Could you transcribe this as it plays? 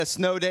A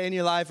snow day in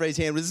your life, raise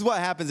your hand. This is what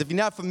happens if you're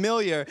not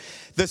familiar.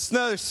 The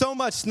snow, there's so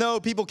much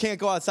snow, people can't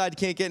go outside,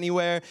 can't get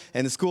anywhere,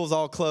 and the school's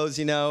all closed,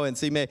 and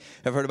so you may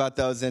have heard about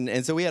those.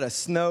 And so we had a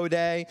snow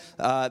day.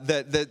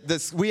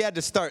 We had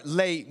to start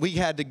late. We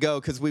had to go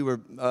because we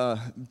were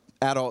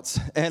adults,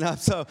 and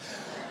so.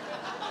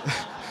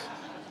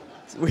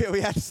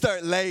 We had to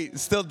start late.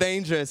 Still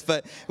dangerous,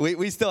 but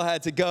we still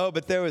had to go.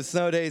 But there was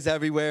snow days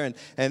everywhere.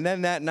 And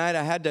then that night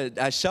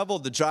I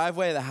shoveled the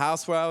driveway of the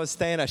house where I was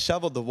staying. I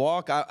shoveled the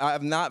walk. I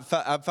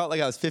felt like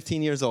I was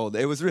 15 years old.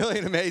 It was really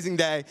an amazing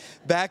day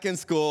back in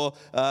school.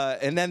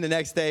 And then the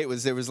next day it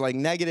was like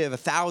negative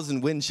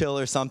 1,000 wind chill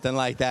or something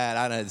like that.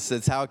 I don't know.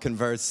 It's how it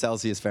converts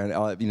Celsius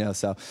Fahrenheit,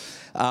 so.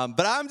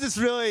 But I'm just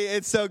really,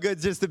 it's so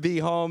good just to be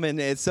home. And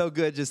it's so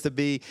good just to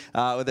be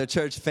with our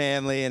church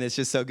family. And it's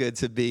just so good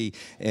to be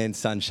in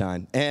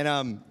sunshine.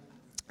 And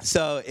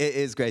so it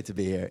is great to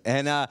be here.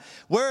 And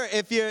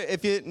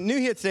if you're new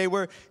here today,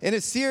 we're in a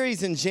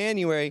series in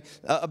January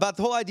about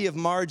the whole idea of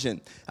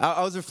margin.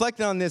 I was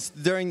reflecting on this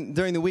during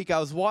the week. I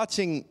was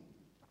watching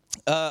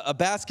a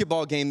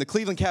basketball game, the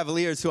Cleveland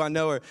Cavaliers, who I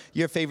know are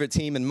your favorite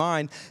team and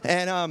mine.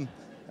 And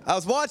I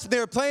was watching, they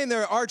were playing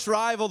their arch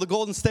rival, the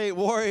Golden State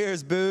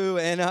Warriors, boo,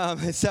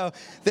 and so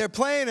they're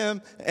playing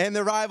them, and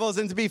the rivals,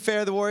 and to be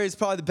fair, the Warriors are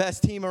probably the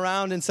best team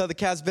around, and so the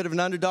Cavs a bit of an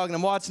underdog, and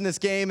I'm watching this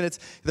game, and it's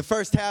the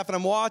first half, and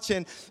I'm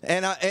watching,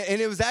 and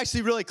it was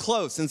actually really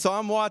close, and so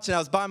I'm watching, I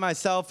was by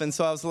myself, and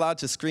so I was allowed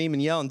to scream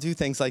and yell and do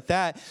things like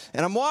that,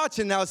 and I'm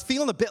watching, and I was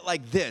feeling a bit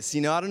like this, I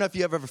don't know if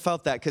you ever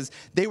felt that, because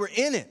they were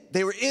in it,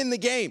 they were in the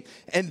game,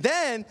 and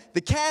then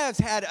the Cavs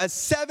had a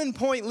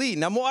 7-point lead,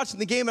 and I'm watching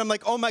the game, and I'm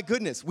like, oh my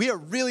goodness, we are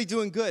really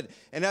doing good.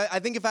 And I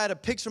think if I had a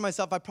picture of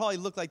myself, I'd probably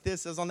look like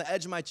this. I was on the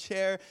edge of my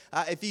chair.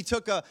 If you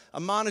took a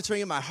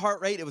monitoring of my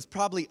heart rate, it was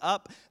probably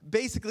up.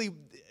 Basically,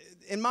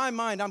 in my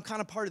mind, I'm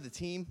kind of part of the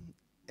team.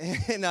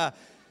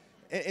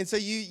 And so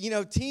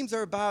teams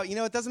are about,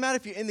 it doesn't matter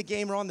if you're in the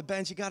game or on the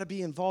bench, you got to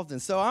be involved in.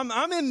 So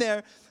I'm in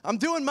there, I'm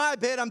doing my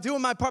bit, I'm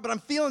doing my part, but I'm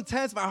feeling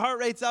tense, my heart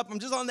rate's up, I'm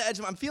just on the edge,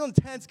 I'm feeling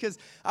tense because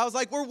I was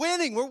like, we're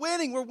winning,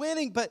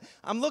 but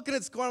I'm looking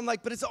at score, I'm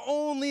like, but it's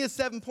only a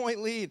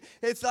 7-point lead.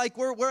 It's like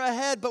we're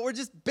ahead, but we're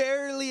just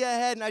barely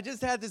ahead, and I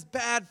just had this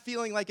bad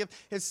feeling like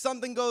if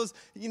something goes,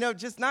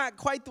 just not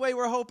quite the way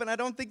we're hoping, I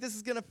don't think this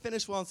is going to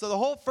finish well. And so the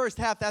whole first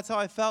half, that's how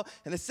I felt,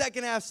 and the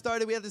second half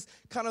started, we had this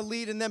kind of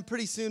lead, and then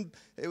pretty soon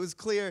it was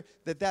clear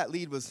that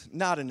lead was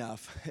not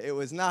enough. It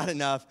was not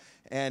enough.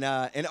 And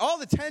all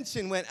the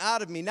tension went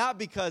out of me, not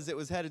because it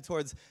was headed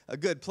towards a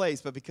good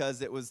place, but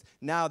because it was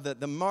now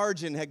that the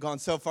margin had gone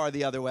so far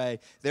the other way.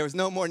 There was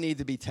no more need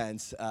to be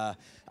tense.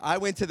 I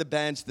went to the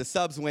bench. The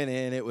subs went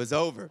in. It was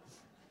over.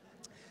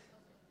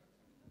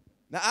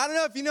 Now, I don't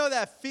know if you know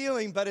that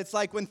feeling, but it's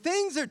like when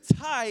things are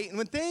tight and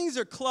when things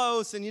are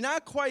close and you're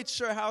not quite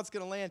sure how it's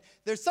going to land,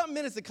 there's some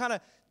minutes that kind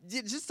of,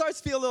 it just starts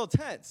to feel a little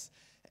tense.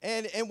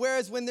 And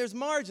whereas when there's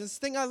margins, this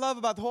thing I love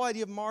about the whole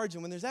idea of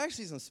margin, when there's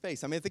actually some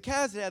space. I mean, if the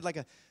Cavs had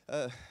like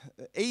a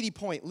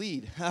 80-point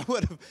lead, I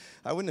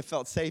wouldn't have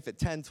felt safe at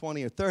 10,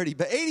 20, or 30.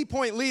 But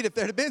 80-point lead, if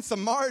there had been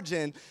some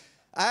margin,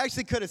 I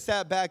actually could have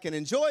sat back and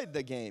enjoyed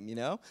the game,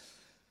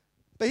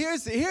 But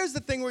here's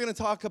the thing we're going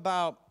to talk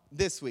about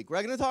this week.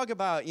 We're going to talk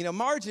about,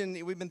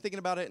 margin. We've been thinking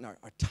about it in our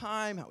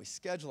time, how we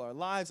schedule our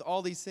lives,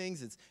 all these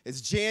things. It's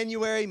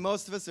January.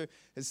 Most of us are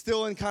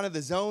still in kind of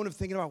the zone of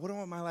thinking about what do I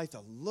want my life to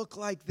look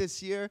like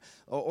this year?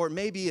 Or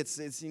maybe it's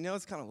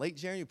kind of late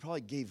January. You probably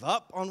gave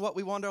up on what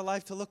we want our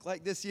life to look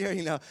like this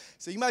year,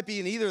 So you might be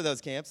in either of those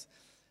camps.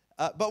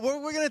 But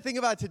what we're going to think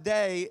about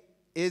today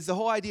is the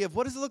whole idea of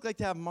what does it look like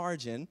to have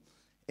margin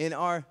in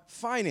our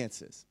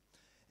finances?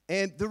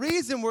 And the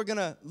reason we're going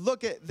to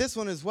look at this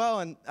one as well,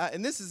 and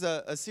this is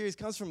a series,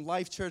 comes from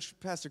Life Church,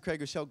 Pastor Craig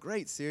Rochelle,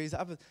 great series.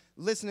 I've been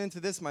listening to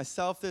this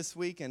myself this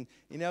week, and,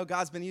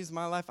 God's been using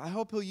my life. I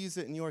hope he'll use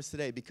it in yours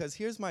today, because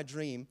here's my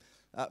dream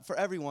for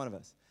every one of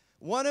us.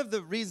 One of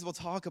the reasons we'll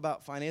talk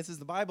about finances,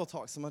 the Bible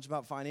talks so much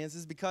about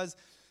finances, because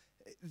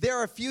there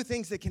are a few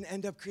things that can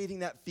end up creating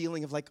that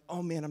feeling of like,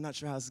 oh man, I'm not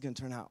sure how this is going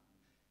to turn out.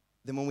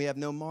 Then when we have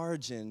no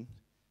margin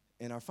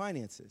in our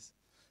finances.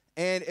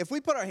 And if we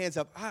put our hands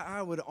up,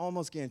 I would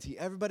almost guarantee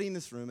everybody in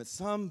this room at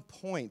some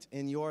point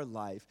in your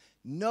life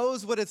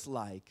knows what it's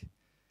like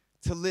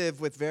to live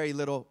with very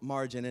little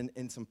margin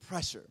and some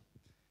pressure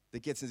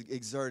that gets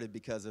exerted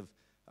because of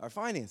our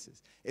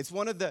finances. It's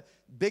one of the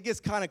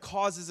biggest kind of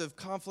causes of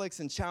conflicts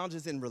and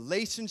challenges in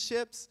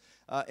relationships,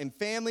 in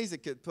families. It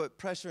could put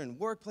pressure in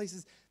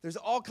workplaces. There's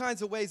all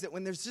kinds of ways that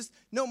when there's just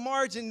no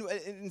margin.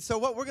 And so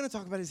what we're going to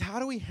talk about is how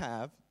do we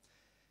have,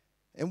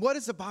 and what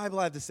does the Bible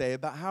have to say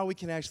about how we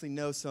can actually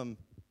know some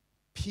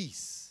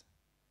peace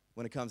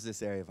when it comes to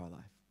this area of our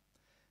life?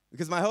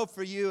 Because my hope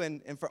for you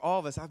and for all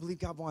of us, I believe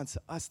God wants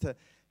us to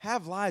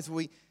have lives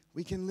where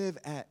we can live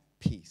at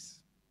peace.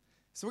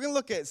 So we're going to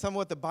look at some of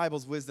what the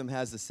Bible's wisdom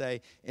has to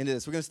say into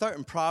this. We're going to start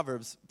in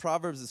Proverbs.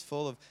 Proverbs is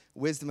full of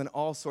wisdom in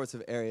all sorts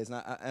of areas.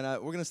 And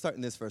we're going to start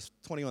in this verse,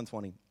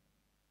 21:20.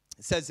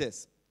 It says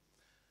this: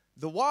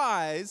 the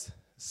wise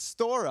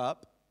store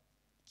up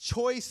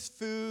choice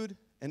food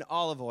and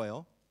olive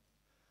oil,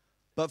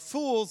 but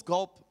fools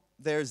gulp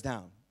theirs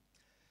down.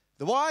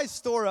 The wise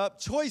store up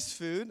choice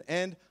food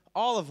and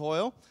olive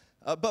oil,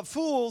 but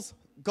fools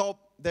gulp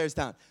theirs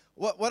down.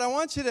 What I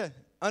want you to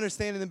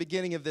understand in the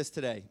beginning of this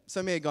today,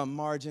 some may have gone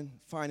margin,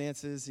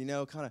 finances,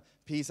 kind of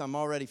peace. I'm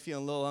already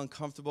feeling a little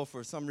uncomfortable.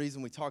 For some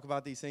reason, we talk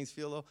about these things,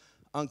 feel a little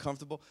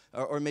uncomfortable.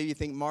 Or maybe you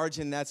think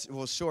margin,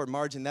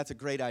 margin, that's a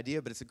great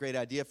idea, but it's a great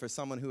idea for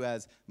someone who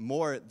has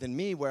more than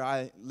me. Where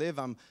I live,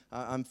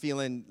 I'm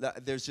feeling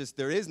that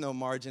there is no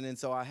margin, and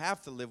so I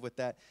have to live with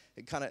that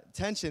kind of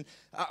tension.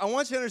 I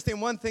want you to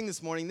understand one thing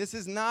this morning. This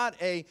is not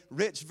a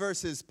rich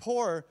versus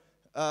poor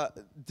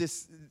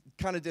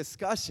kind of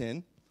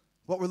discussion.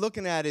 What we're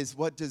looking at is,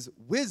 what does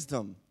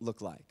wisdom look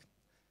like?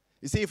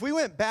 You see, if we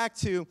went back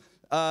to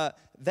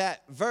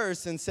that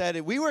verse and said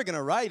if we were going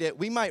to write it,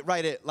 we might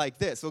write it like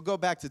this. We'll go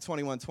back to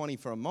 21:20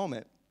 for a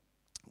moment.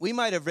 We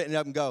might have written it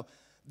up and go,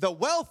 the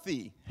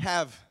wealthy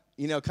have,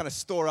 kind of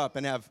store up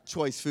and have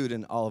choice food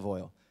and olive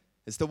oil.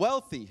 It's the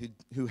wealthy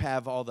who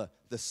have all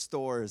the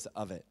stores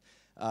of it.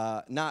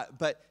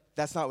 But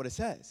that's not what it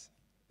says.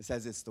 It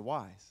says it's the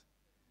wise.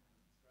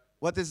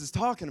 What this is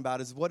talking about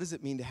is, what does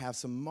it mean to have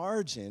some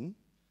margin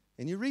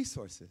in your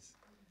resources?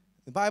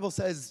 The Bible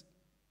says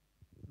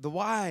the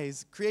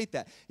wise create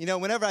that.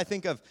 Whenever I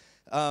think of,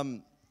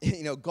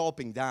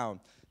 gulping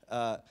down,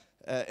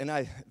 and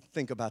I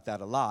think about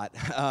that a lot.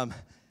 I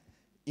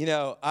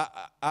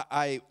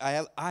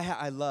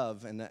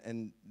love,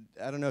 and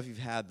I don't know if you've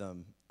had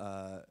them.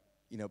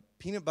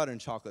 Peanut butter and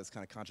chocolate is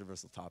kind of a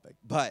controversial topic,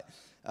 but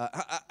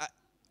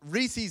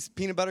Reese's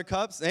peanut butter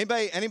cups.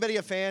 Anybody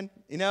a fan?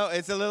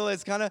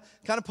 It's kind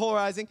of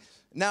polarizing.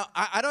 Now,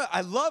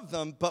 I love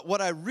them, but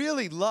what I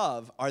really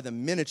love are the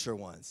miniature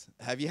ones.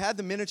 Have you had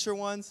the miniature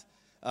ones?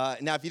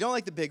 Now, if you don't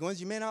like the big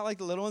ones, you may not like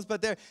the little ones,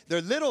 but they're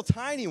little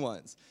tiny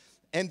ones.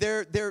 And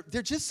they're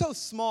just so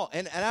small.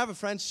 And I have a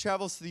friend, she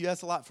travels to the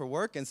U.S. a lot for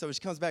work, and so when she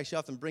comes back, she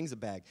often brings a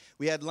bag.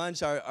 We had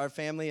lunch, our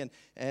family, and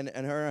her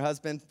and her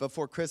husband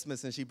before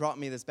Christmas, and she brought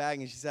me this bag,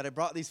 and she said, I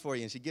brought these for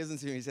you. And she gives them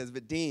to me, and she says,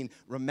 but Dean,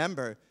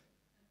 remember,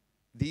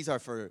 these are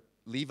for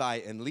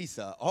Levi and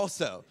Lisa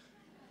also.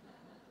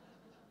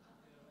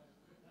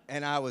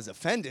 And I was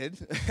offended.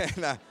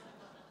 And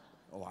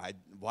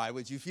why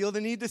would you feel the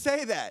need to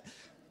say that?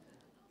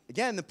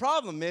 Again, the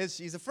problem is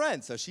she's a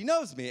friend, so she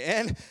knows me.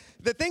 And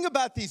the thing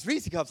about these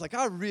Reese Cups,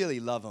 I really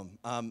love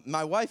them.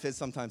 My wife has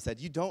sometimes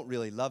said, you don't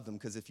really love them,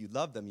 because if you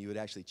loved them, you would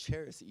actually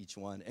cherish each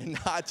one and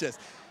not just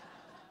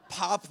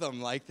pop them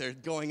like they're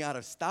going out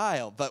of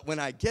style. But when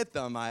I get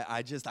them,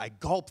 I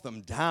gulp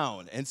them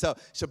down. And so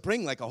she'll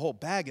bring a whole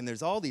bag, and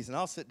there's all these, and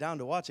I'll sit down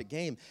to watch a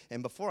game,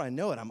 and before I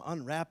know it, I'm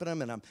unwrapping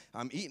them, and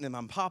I'm eating them,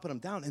 I'm popping them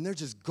down, and they're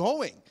just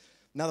going.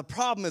 Now, the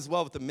problem as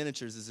well with the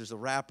miniatures is there's a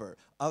wrapper,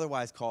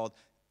 otherwise called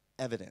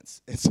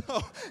evidence. And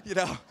so,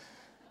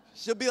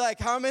 she'll be like,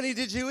 how many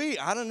did you eat?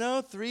 I don't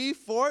know, 3,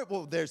 4?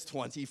 Well, there's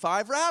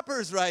 25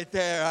 wrappers right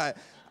there.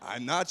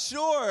 I'm not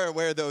sure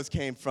where those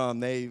came from.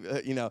 They,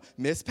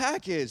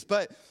 mispackaged.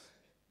 But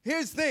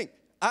here's the thing.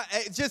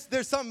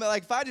 There's something,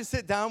 if I just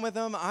sit down with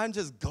them, I'm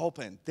just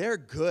gulping. They're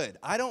good.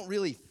 I don't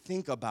really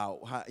think about,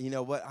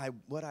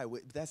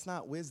 that's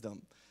not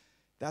wisdom.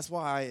 That's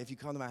why if you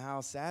come to my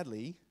house,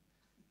 sadly,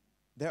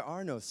 there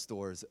are no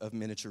stores of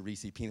miniature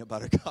Reese peanut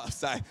butter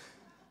cups.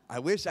 I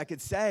wish I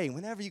could say,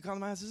 whenever you come to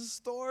my house, there's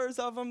stores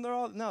of them.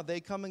 No, they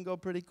come and go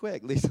pretty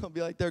quick. Lisa will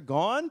be like, they're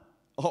gone?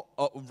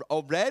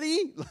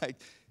 Already?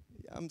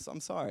 I'm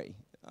sorry.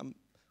 I'm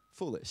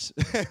foolish.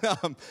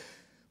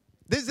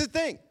 This is the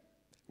thing.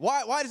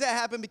 Why does that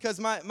happen? Because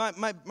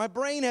my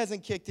brain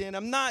hasn't kicked in.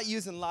 I'm not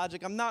using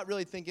logic. I'm not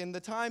really thinking. The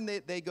time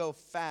they go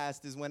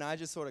fast is when I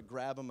just sort of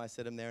grab them, I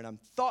sit them there, and I'm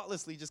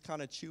thoughtlessly just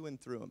kind of chewing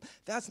through them.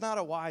 That's not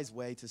a wise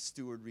way to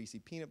steward Reese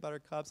peanut butter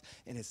cups,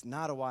 and it's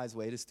not a wise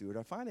way to steward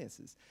our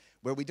finances,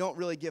 where we don't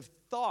really give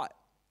thought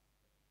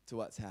to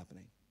what's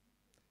happening.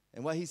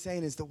 And what he's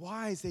saying is the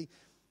wise, they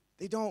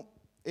don't,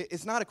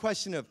 it's not a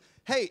question of,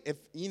 hey, if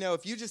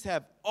you just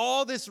have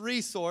all this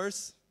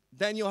resource,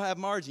 then you'll have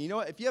margin. You know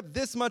what? If you have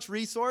this much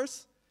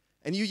resource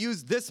and you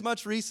use this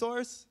much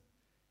resource,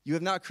 you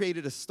have not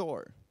created a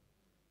store.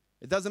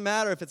 It doesn't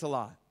matter if it's a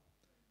lot.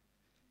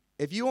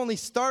 If you only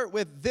start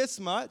with this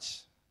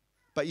much,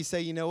 but you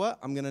say, you know what?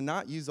 I'm going to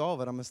not use all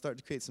of it. I'm going to start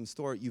to create some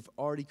store. You've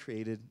already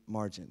created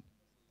margin.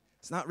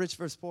 It's not rich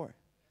versus poor.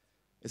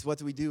 It's what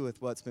do we do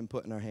with what's been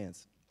put in our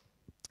hands.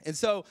 And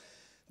so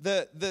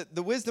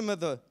the wisdom of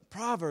the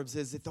Proverbs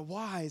is that the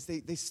wise,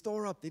 they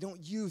store up. They don't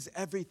use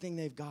everything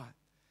they've got,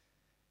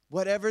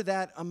 whatever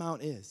that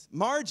amount is.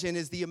 Margin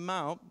is the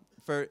amount,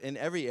 in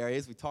every area,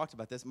 as we talked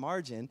about this,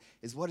 margin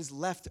is what is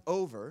left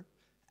over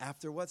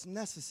after what's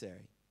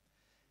necessary.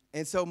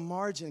 And so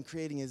margin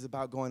creating is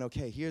about going,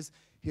 okay, here's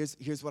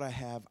what I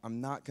have. I'm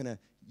not going to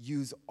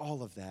use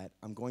all of that.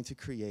 I'm going to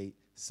create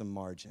some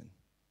margin.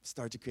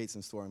 Start to create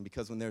some store. And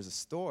because when there's a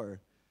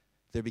store,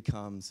 there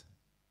becomes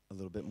a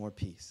little bit more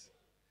peace.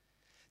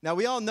 Now,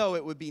 we all know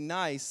it would be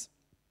nice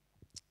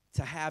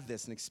to have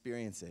this and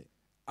experience it.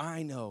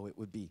 I know it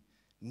would be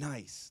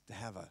nice to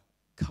have a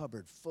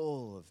cupboard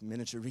full of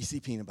miniature Reese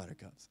peanut butter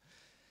cups.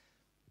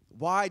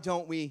 Why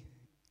don't we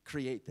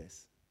create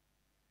this.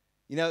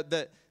 You know,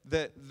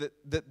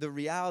 the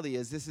reality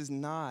is this is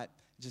not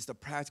just a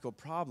practical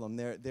problem.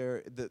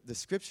 The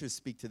scriptures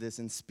speak to this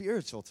in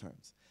spiritual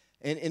terms.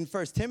 And in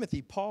 1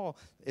 Timothy, Paul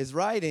is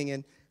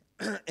writing,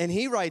 and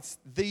he writes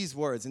these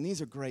words, and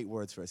these are great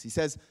words for us. He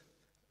says,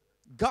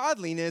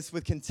 godliness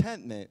with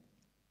contentment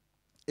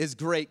is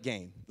great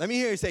gain. Let me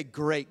hear you say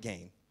great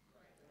gain.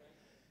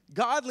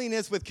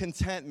 Godliness with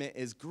contentment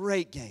is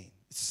great gain.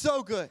 It's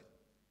so good.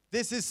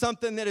 This is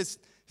something that is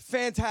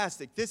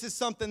fantastic. This is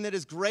something that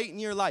is great in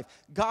your life.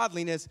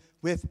 Godliness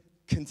with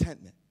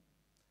contentment.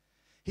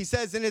 He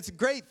says, and it's a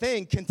great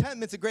thing.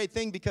 Contentment's a great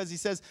thing because he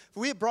says, for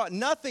we have brought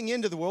nothing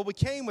into the world. We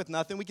came with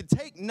nothing. We can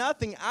take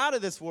nothing out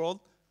of this world.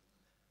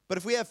 But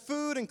if we have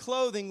food and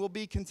clothing, we'll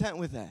be content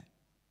with that.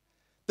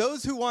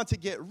 Those who want to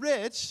get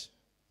rich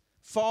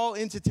fall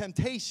into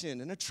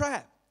temptation and a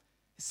trap.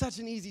 It's such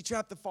an easy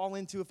trap to fall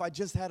into if I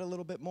just had a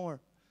little bit more.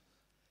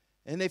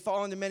 And they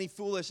fall into many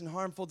foolish and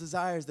harmful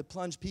desires that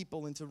plunge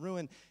people into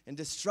ruin and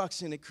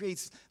destruction. It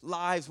creates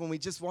lives when we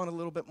just want a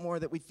little bit more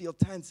that we feel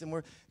tense, and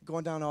we're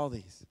going down all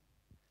these.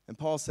 And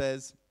Paul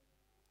says,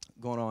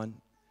 going on,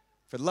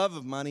 for the love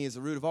of money is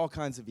the root of all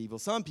kinds of evil.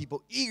 Some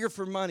people, eager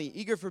for money,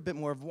 eager for a bit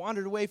more, have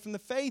wandered away from the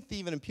faith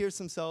even and pierced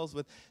themselves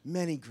with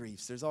many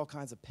griefs. There's all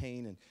kinds of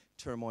pain and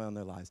turmoil in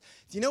their lives.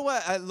 Do you know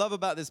what I love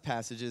about this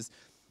passage is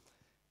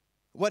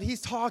what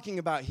he's talking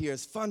about here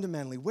is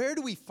fundamentally, where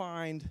do we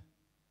find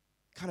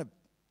kind of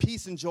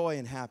peace and joy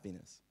and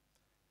happiness?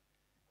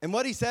 And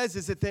what he says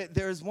is that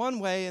there's one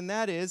way, and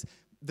that is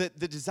the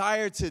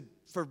desire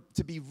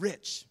to be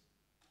rich,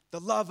 the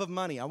love of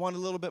money. I want a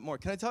little bit more.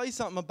 Can I tell you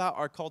something about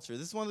our culture?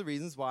 This is one of the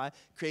reasons why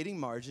creating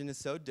margin is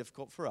so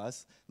difficult for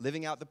us.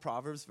 Living out the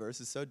Proverbs verse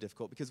is so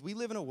difficult because we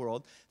live in a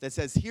world that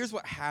says, here's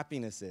what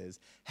happiness is.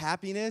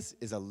 Happiness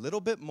is a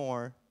little bit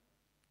more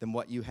than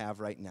what you have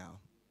right now.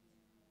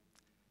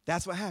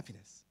 That's what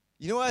happiness.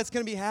 You know what? It's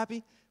going to be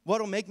happy.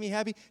 What'll make me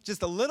happy?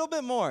 Just a little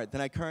bit more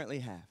than I currently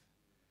have.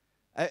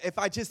 If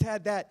I just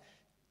had that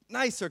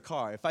nicer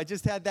car, if I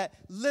just had that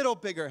little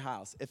bigger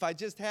house, if I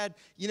just had,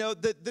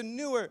 the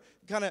newer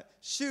kind of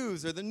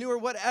shoes or the newer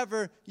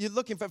whatever you're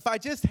looking for, if I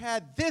just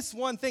had this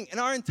one thing. And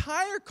our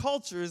entire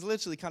culture is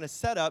literally kind of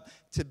set up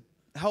to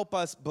help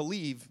us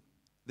believe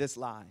this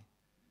lie,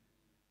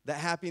 that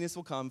happiness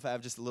will come if I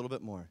have just a little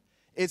bit more.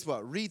 It's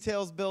what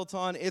retail's built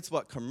on. It's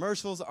what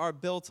commercials are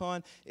built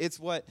on. It's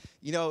what,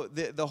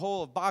 the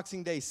whole of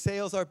Boxing Day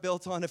sales are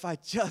built on. If I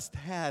just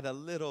had a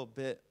little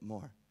bit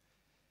more.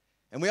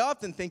 And we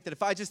often think that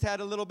if I just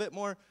had a little bit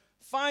more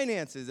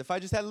finances, if I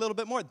just had a little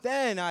bit more,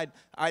 then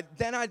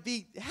I'd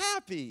be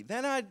happy.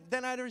 Then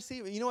I'd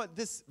receive it. You know what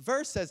this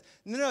verse says?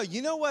 No.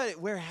 You know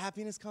where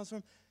happiness comes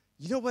from?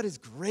 You know what is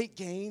great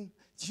gain?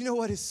 Do you know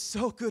what is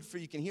so good for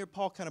you? You can hear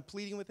Paul kind of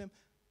pleading with him.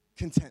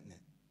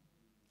 Contentment.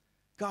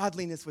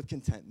 Godliness with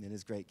contentment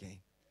is great gain.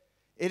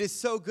 It is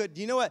so good. Do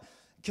you know what?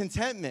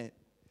 Contentment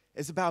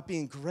is about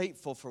being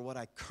grateful for what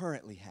I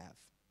currently have.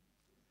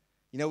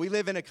 We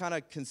live in a kind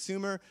of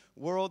consumer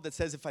world that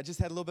says if I just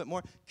had a little bit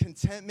more.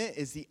 Contentment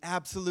is the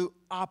absolute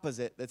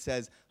opposite that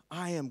says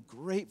I am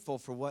grateful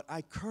for what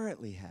I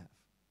currently have.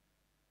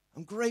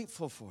 I'm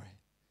grateful for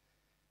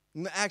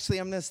it. Actually,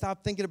 I'm going to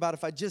stop thinking about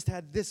if I just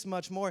had this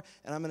much more,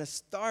 and I'm going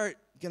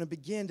to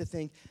begin to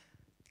think,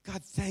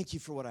 God, thank you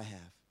for what I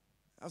have.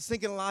 I was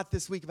thinking a lot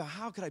this week about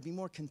how could I be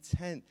more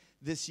content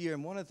this year.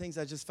 And one of the things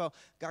I just felt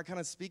God kind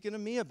of speaking to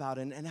me about.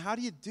 And how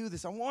do you do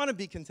this? I want to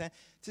be content.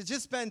 To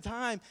just spend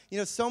time,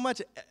 so much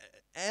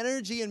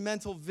energy and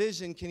mental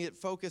vision can get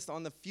focused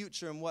on the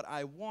future and what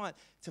I want,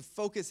 to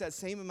focus that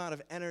same amount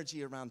of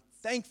energy around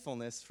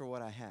thankfulness for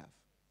what I have.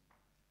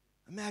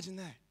 Imagine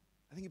that.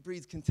 I think it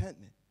breeds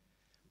contentment.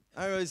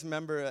 I always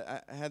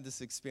remember I had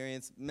this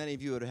experience. Many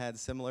of you would have had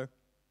similar.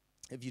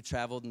 If you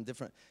traveled in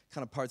different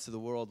kind of parts of the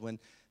world. When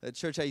the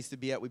church I used to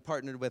be at, we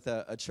partnered with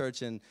a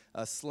church in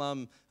a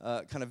slum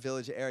kind of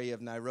village area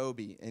of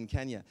Nairobi in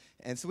Kenya.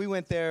 And so we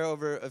went there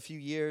over a few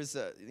years,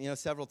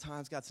 several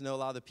times, got to know a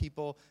lot of the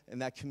people in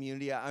that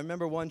community. I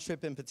remember one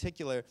trip in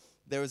particular,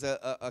 there was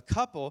a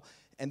couple,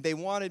 and they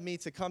wanted me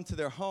to come to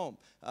their home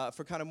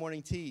for kind of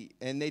morning tea.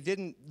 And they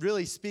didn't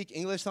really speak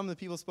English. Some of the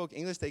people spoke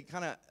English. They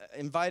kind of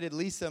invited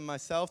Lisa and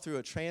myself through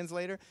a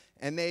translator.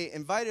 And they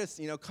invited us,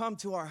 come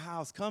to our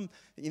house. Come,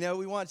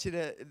 we want you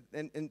to,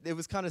 and it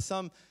was kind of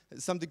some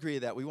degree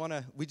of that.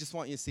 We just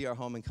want you to see our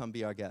home and come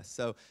be our guests.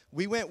 So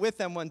we went with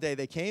them one day.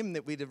 They came,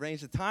 and we'd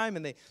arranged a time,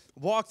 and they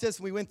walked us.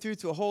 We went through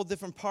to a whole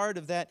different part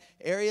of that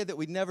area that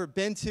we'd never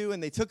been to,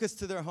 and they took us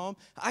to their home.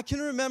 I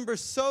can remember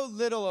so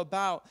little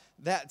about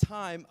that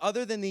time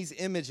other than these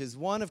images,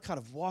 one of kind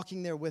of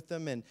walking there with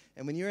them, and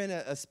when you're in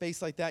a space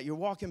like that, you're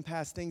walking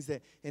past things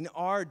that in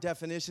our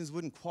definitions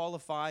wouldn't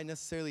qualify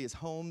necessarily as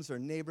homes or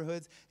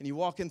neighborhoods, and you're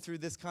walking through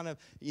this kind of,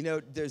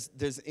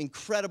 there's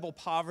incredible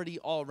poverty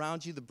all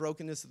around you, the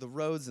brokenness of the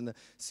roads and the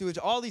sewage,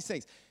 all these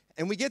things.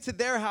 And we get to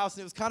their house,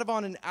 and it was kind of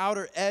on an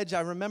outer edge. I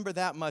remember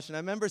that much, and I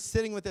remember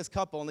sitting with this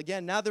couple, and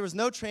again, now there was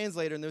no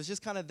translator, and there was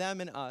just kind of them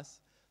and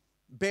us,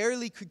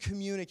 barely could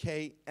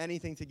communicate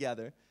anything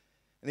together.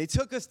 And they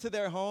took us to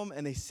their home,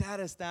 and they sat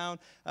us down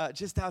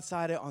just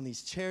outside it on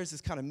these chairs,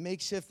 this kind of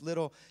makeshift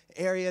little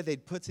area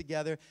they'd put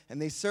together.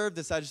 And they served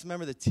us, I just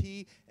remember the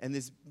tea and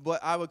this, what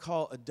I would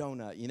call a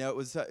donut. You know, it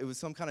was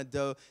some kind of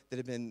dough that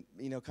had been,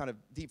 kind of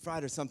deep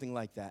fried or something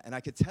like that. And I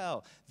could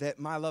tell that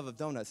my love of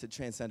donuts had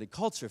transcended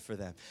culture for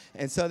them.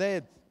 And so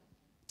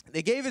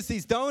they gave us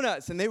these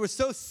donuts, and they were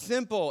so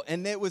simple,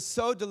 and it was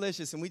so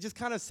delicious. And we just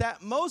kind of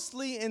sat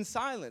mostly in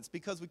silence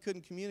because we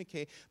couldn't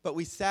communicate, but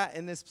we sat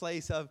in this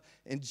place of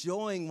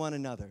enjoying one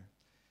another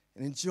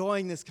and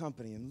enjoying this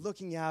company and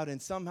looking out,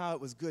 and somehow it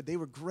was good. They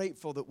were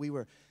grateful that we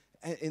were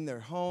in their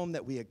home,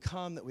 that we had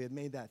come, that we had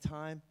made that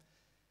time.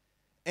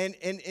 And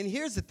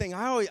here's the thing.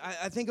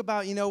 I think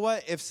about,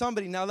 if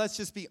somebody, now let's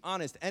just be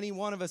honest, any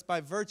one of us by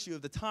virtue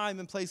of the time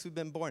and place we've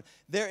been born,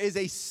 there is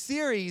a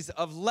series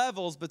of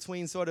levels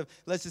between sort of,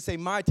 let's just say,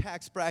 my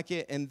tax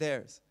bracket and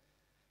theirs.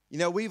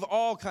 We've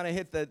all kind of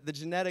hit the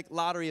genetic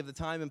lottery of the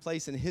time and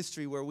place in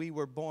history where we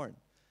were born.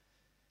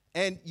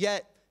 And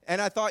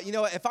I thought,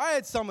 if I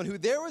had someone who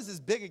there was as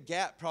big a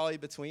gap probably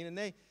between, and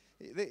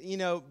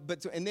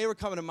they were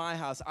coming to my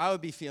house, I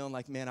would be feeling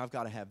like, man, I've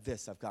got to have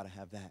this, I've got to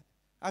have that.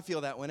 I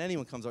feel that when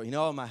anyone comes over,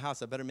 in my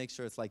house, I better make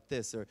sure it's like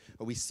this, or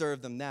we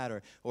serve them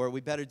that, or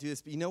we better do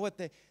this. But you know what?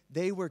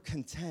 They were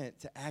content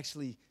to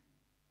actually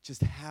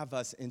just have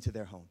us into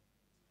their home.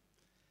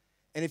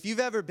 And if you've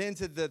ever been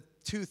to the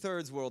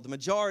two-thirds world, the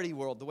majority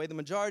world, the way the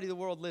majority of the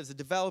world lives, the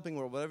developing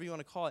world, whatever you want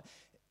to call it,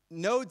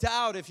 no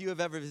doubt if you have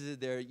ever visited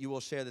there, you will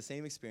share the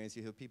same experience.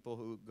 You hear people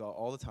who go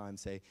all the time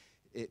say,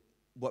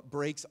 what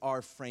breaks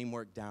our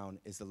framework down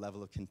is the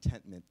level of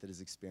contentment that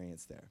is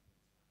experienced there.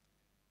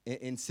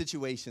 In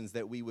situations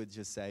that we would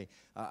just say,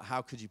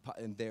 how could you,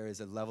 and there is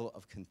a level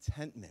of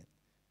contentment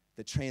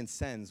that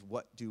transcends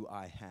what do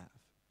I have.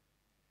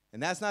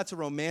 And that's not to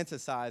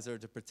romanticize or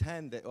to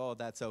pretend that,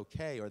 that's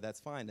okay or that's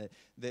fine,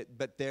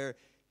 but there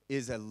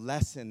is a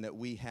lesson that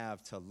we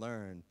have to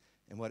learn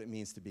in what it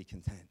means to be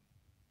content.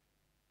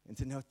 And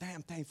to know,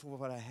 I'm thankful for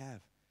what I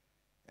have.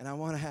 And I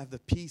want to have the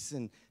peace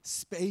and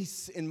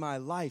space in my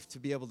life to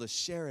be able to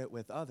share it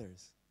with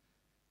others,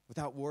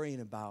 without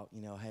worrying about,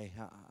 hey,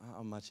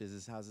 how much is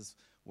this? How's this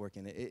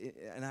working?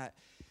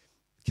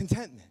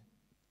 Contentment,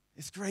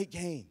 it's great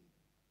gain.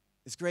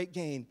 It's great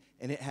gain,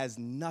 and it has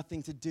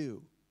nothing to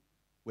do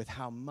with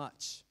how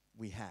much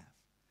we have.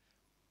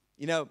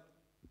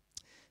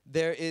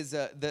 There is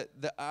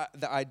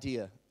the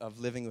idea of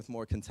living with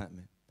more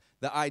contentment,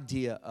 the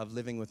idea of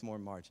living with more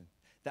margin,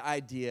 the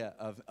idea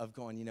of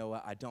going,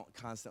 I don't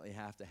constantly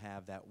have to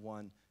have that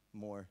one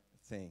more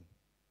thing.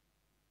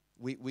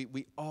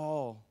 We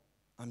all,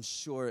 I'm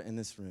sure in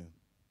this room,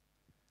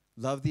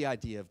 love the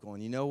idea of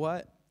going,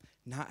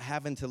 not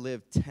having to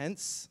live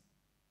tense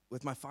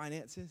with my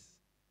finances,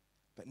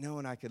 but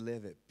knowing I could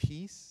live at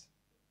peace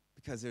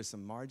because there's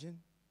some margin.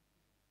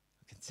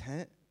 I'm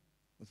content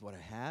with what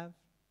I have.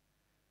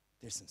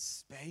 There's some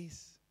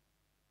space.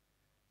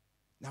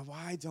 Now,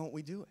 why don't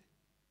we do it?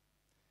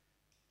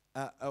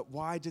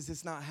 Why does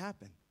this not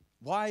happen?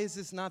 Why is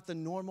this not the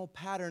normal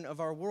pattern of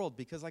our world?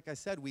 Because like I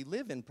said, we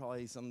live in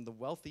probably some of the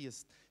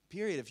wealthiest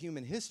period of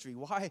human history.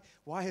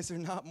 Why is there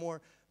not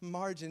more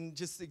margin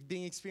just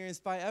being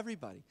experienced by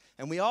everybody?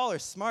 And we all are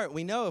smart.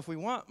 We know if we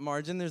want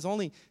margin, there's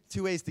only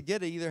two ways to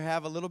get it: either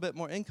have a little bit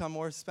more income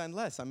or spend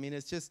less. I mean,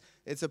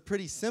 it's a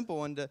pretty simple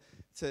one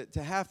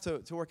to have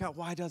to work out.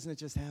 Why doesn't it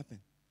just happen?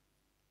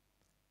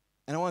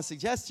 And I want to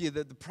suggest to you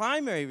that the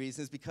primary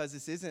reason is because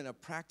this isn't a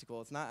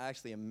practical, it's not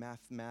actually a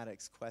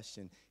mathematics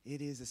question.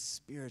 It is a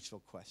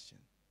spiritual question.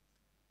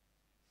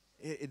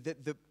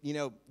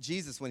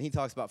 Jesus, when he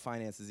talks about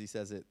finances, he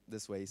says it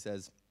this way. He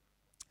says,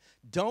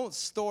 don't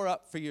store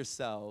up for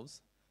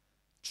yourselves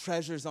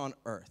treasures on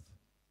earth,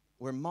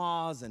 where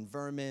moths and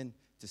vermin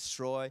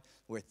destroy,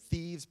 where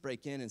thieves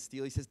break in and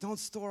steal. He says, don't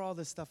store all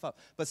this stuff up,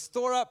 but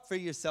store up for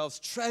yourselves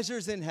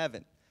treasures in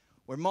heaven,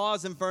 where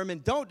moths and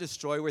vermin don't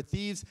destroy, where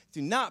thieves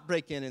do not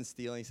break in and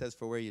steal. And he says,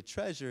 for where your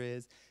treasure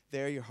is,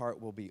 there your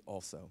heart will be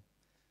also.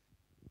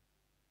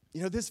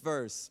 This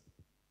verse,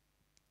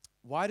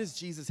 why does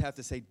Jesus have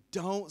to say,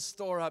 don't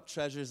store up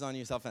treasures on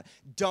yourself?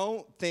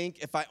 Don't think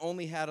if I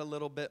only had a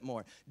little bit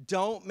more.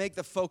 Don't make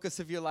the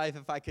focus of your life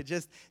if I could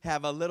just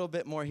have a little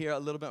bit more here, a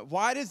little bit.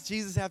 Why does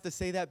Jesus have to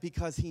say that?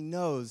 Because he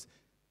knows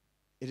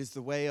it is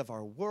the way of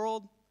our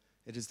world.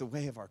 It is the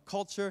way of our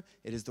culture.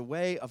 It is the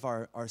way of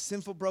our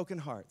sinful, broken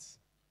hearts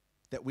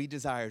that we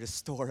desire to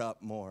store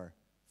up more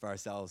for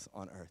ourselves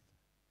on earth.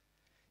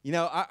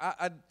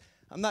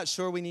 I'm not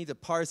sure we need to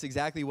parse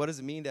exactly what does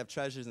it mean to have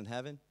treasures in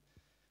heaven.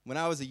 When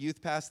I was a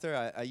youth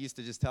pastor, I used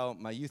to just tell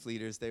my youth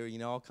leaders, they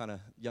were, all kind of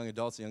young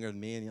adults, younger than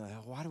me, and you're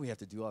like, why do we have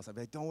to do all this? I'd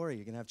be like, don't worry,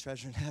 you're going to have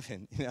treasure in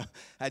heaven.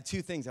 I had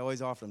two things I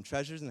always offer them: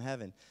 treasures in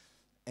heaven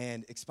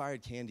and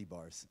expired candy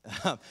bars.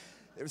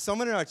 There was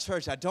someone in our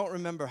church, I don't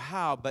remember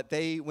how, but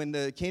when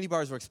the candy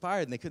bars were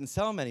expired and they couldn't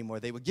sell them anymore,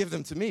 they would give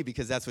them to me,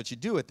 because that's what you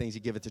do with things,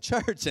 you give it to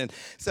church. And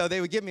so they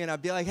would give me, and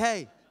I'd be like,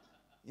 hey,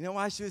 you know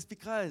why? It's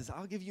because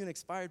I'll give you an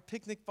expired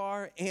picnic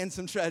bar and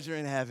some treasure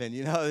in heaven.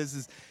 This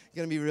is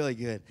going to be really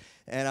good.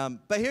 And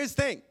but here's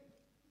the thing.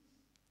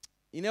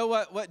 You know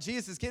what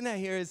Jesus is getting at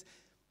here is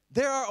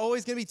there are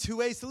always going to be two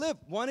ways to live.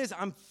 One is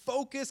I'm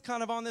focused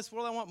kind of on this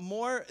world. I want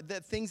more the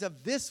things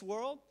of this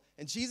world.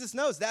 And Jesus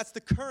knows that's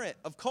the current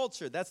of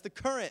culture. That's the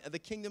current of the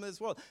kingdom of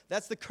this world.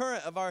 That's the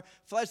current of our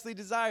fleshly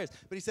desires.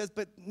 But he says,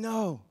 but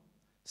no,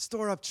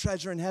 store up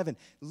treasure in heaven.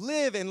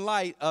 Live in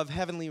light of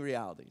heavenly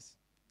realities.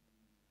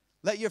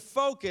 Let your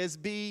focus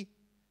be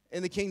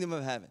in the kingdom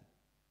of heaven.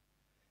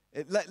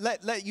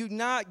 Let you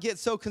not get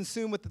so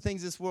consumed with the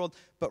things of this world,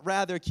 but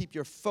rather keep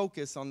your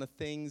focus on the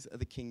things of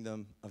the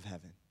kingdom of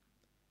heaven.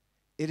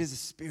 It is a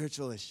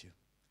spiritual issue.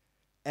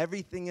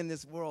 Everything in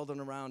this world and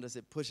around us,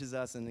 it pushes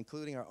us, and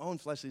including our own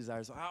fleshly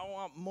desires. I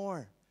want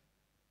more.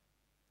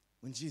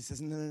 When Jesus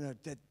says, no,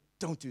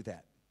 don't do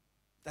that.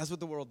 That's what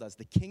the world does.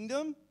 The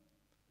kingdom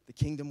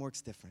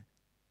works different.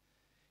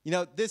 You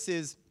know, this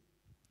is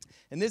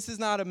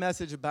not a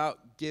message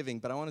about giving,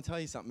 but I want to tell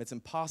you something. It's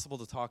impossible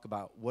to talk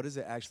about what does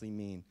it actually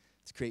mean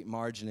to create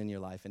margin in your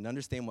life and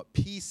understand what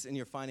peace in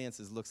your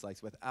finances looks like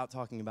without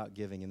talking about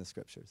giving in the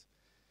scriptures.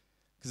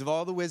 Because of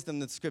all the wisdom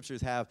that the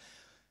scriptures have,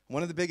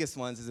 one of the biggest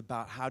ones is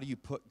about how do you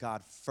put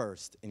God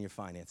first in your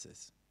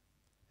finances.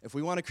 If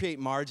we want to create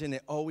margin,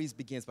 it always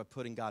begins by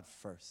putting God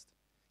first.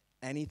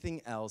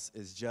 Anything else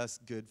is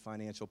just good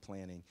financial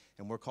planning,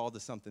 and we're called to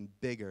something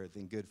bigger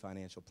than good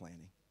financial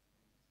planning.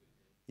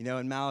 You know,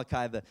 in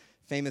Malachi, the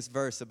famous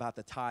verse about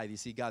the tithe, you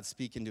see God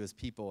speaking to his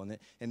people,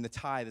 and the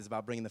tithe is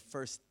about bringing the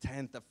first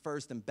tenth, the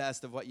first and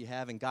best of what you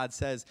have, and God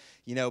says,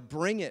 you know,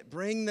 bring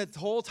the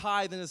whole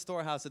tithe in the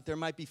storehouse that there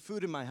might be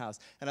food in my house.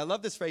 And I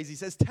love this phrase. He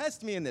says,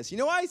 test me in this. You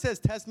know why he says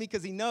test me?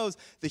 Because he knows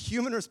the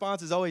human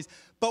response is always,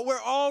 but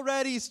we're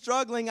already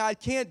struggling. I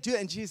can't do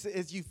it. And Jesus,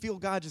 as you feel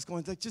God just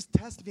going, like, just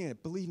test me in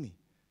it. Believe me.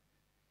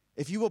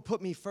 If you will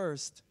put me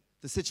first,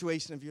 the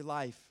situation of your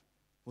life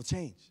will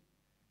change.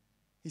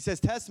 He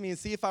says, test me and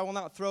see if I will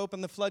not throw open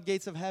the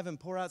floodgates of heaven,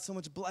 pour out so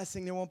much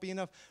blessing, there won't be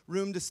enough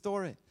room to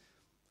store it.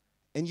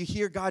 And you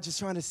hear God just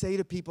trying to say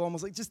to people,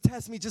 almost like, just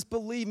test me, just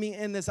believe me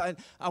in this. I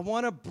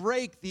want to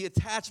break the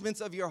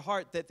attachments of your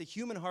heart that the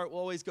human heart will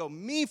always go,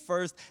 me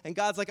first. And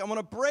God's like, I want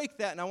to break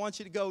that, and I want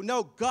you to go,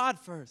 no, God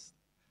first.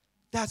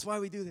 That's why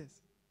we do this.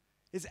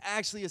 It's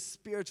actually a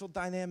spiritual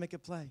dynamic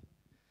at play.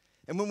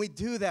 And when we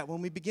do that, when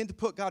we begin to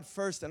put God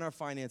first in our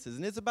finances,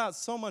 and it's about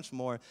so much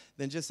more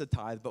than just a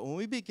tithe, but when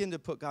we begin to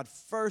put God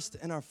first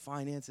in our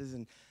finances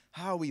and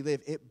how we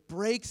live, it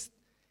breaks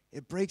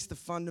the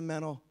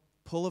fundamental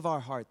pull of our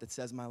heart that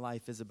says my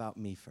life is about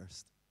me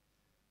first.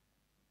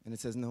 And it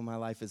says, no, my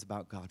life is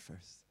about God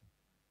first.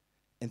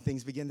 And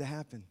things begin to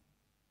happen.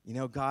 You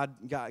know,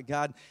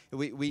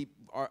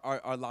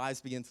 our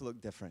lives begin to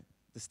look different.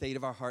 The state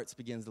of our hearts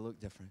begins to look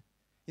different.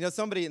 You know,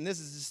 somebody, and this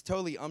is just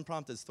totally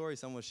unprompted story,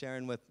 someone was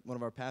sharing with one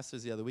of our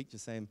pastors the other week,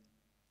 just saying,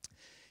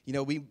 you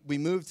know, we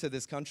moved to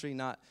this country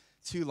not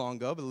too long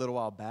ago, but a little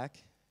while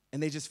back,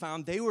 and they just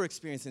found they were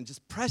experiencing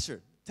just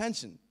pressure,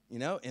 tension, you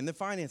know, in the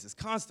finances,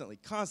 constantly.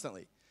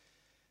 And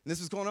this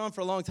was going on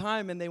for a long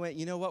time, and they went,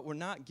 you know what, we're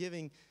not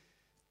giving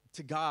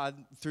to God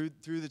through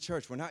the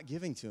church. We're not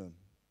giving to him.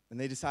 And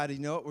they decided,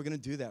 you know what, we're going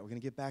to do that. We're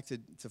going to get back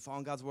to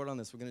following God's word on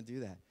this. We're going to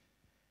do that.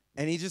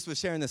 And he just was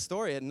sharing this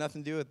story. It had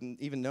nothing to do with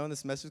even knowing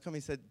this message was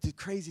coming. He said, the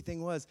crazy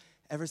thing was,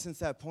 ever since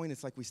that point,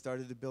 it's like we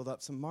started to build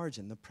up some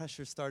margin. The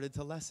pressure started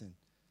to lessen.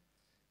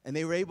 And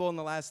they were able in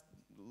the last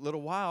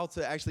little while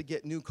to actually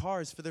get new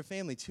cars for their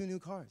family, 2 new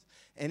cars.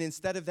 And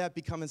instead of that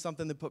becoming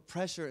something that put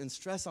pressure and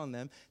stress on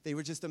them, they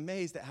were just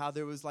amazed at how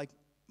there was like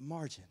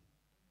margin.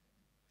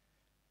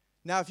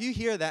 Now, if you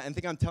hear that and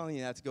think I'm telling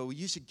you that to go, well,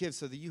 you should give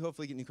so that you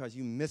hopefully get new cars,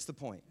 you missed the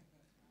point.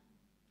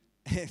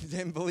 And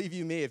then believe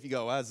you me, if you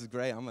go, wow, this is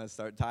great, I'm going to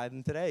start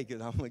tithing today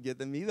because I'm going to get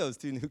me those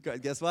 2 new cars.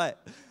 Guess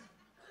what?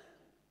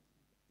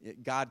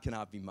 God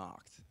cannot be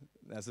mocked.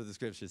 That's what the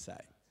scriptures say.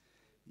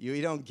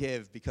 We don't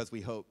give because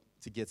we hope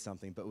to get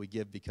something, but we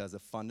give because a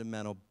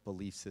fundamental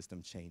belief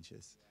system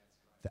changes.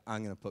 That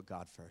I'm going to put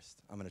God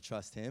first. I'm going to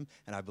trust him,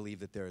 and I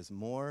believe that there is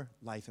more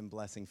life and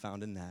blessing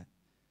found in that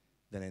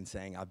than in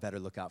saying, I better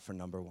look out for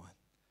number 1.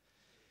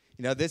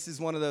 You know, this is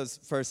one of those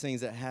first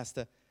things that has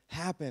to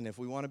happen if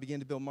we want to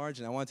begin to build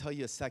margin. I want to tell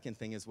you a second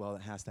thing as well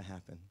that has to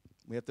happen.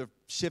 We have to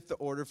shift the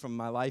order from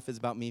my life is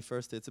about me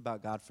first to it's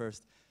about God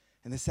first.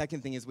 And the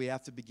second thing is we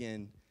have to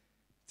begin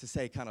to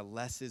say kind of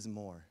less is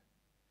more.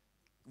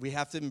 We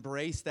have to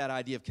embrace that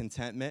idea of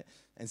contentment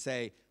and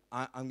say,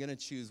 I'm going to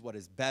choose what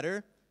is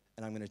better,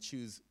 and I'm going to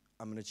choose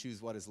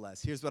what is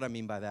less. Here's what I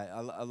mean by that.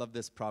 I love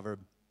this proverb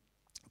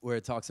where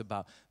it talks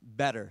about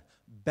better.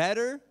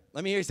 Better,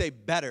 let me hear you say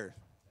better.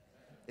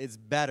 It's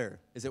better.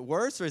 Is it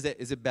worse or is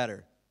it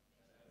better?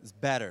 It's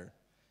better.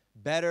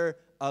 Better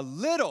a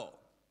little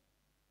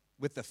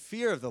with the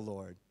fear of the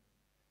Lord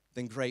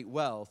than great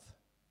wealth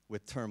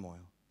with turmoil.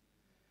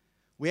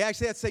 We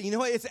actually have to say, you know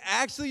what? It's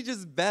actually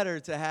just better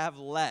to have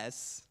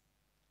less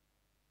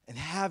and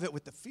have it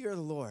with the fear of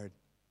the Lord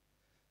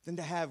than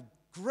to have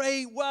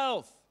great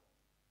wealth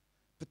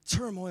but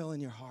turmoil in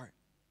your heart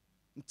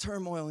and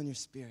turmoil in your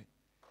spirit.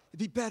 It'd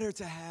be better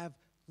to have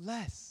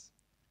less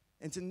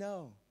and to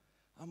know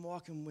I'm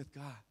walking with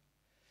God.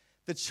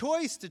 The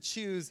choice to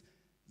choose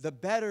the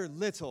better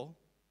little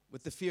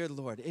with the fear of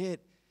the Lord,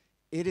 it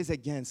is,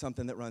 again,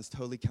 something that runs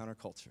totally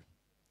counterculture.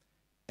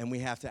 And we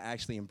have to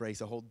actually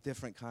embrace a whole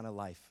different kind of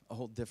life, a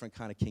whole different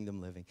kind of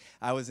kingdom living.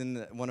 I was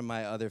in one of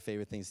my other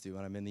favorite things to do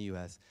when I'm in the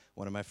U.S.,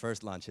 one of my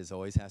first lunches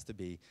always has to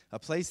be a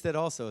place that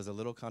also is a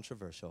little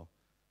controversial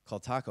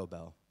called Taco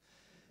Bell.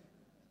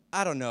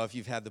 I don't know if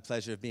you've had the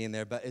pleasure of being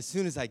there, but as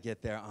soon as I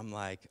get there, I'm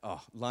like,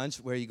 oh, lunch,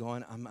 where are you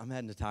going? I'm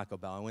heading to Taco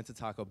Bell. I went to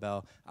Taco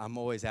Bell. I'm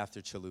always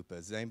after chalupas.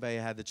 Has anybody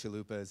had the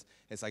chalupas?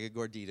 It's like a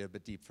gordita,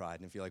 but deep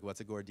fried. And if you're like, what's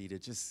a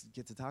gordita? Just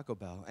get to Taco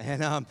Bell.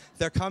 And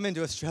they're coming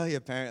to Australia,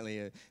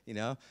 apparently.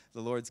 The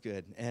Lord's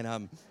good.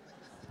 And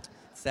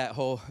it's that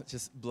whole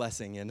just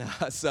blessing. And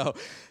so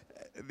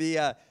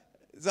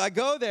I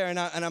go there, and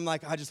I'm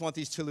like, I just want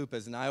these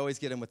chalupas, and I always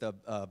get them with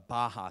a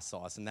Baja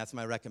sauce, and that's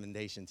my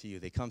recommendation to you.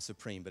 They come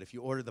supreme, but if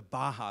you order the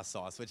Baja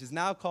sauce, which is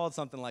now called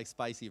something like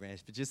spicy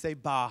ranch, but just say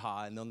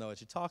Baja, and they'll know what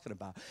you're talking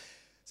about.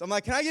 So I'm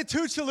like, can I get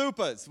 2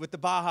 chalupas with the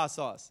Baja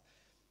sauce?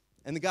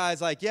 And the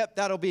guy's like, yep,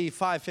 that'll be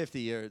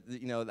 $5.50,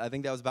 or I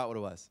think that was about what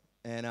it was.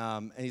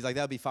 And he's like,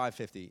 that'll be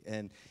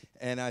 $5.50.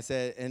 And I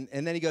said,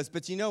 and then he goes,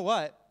 but you know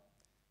what?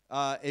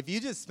 If you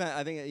just spent,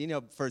 I think,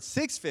 for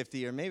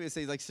 $6.50, or maybe it's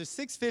like for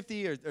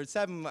 $6.50 or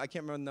 $7, I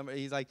can't remember the number.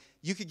 He's like,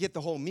 you could get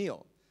the whole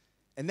meal.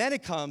 And then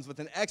it comes with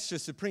an extra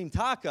supreme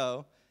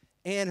taco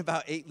and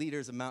about 8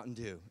 liters of Mountain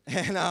Dew.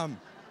 And I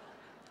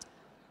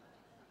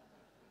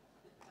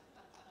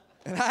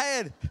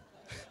had,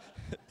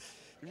 it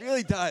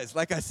really does.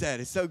 Like I said,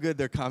 it's so good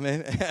they're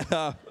coming.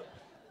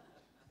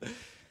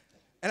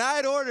 And I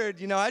had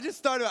ordered, I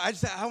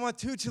said, I want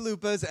 2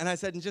 chalupas, and I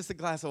said, and just a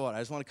glass of water.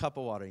 I just want a cup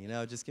of water,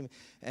 just give me.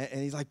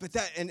 And he's like, but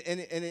that,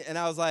 and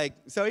I was like,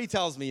 so he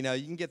tells me, you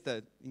can get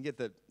the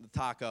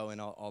taco and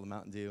all the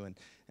Mountain Dew,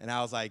 and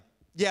I was like,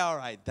 yeah, all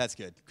right, that's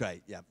good,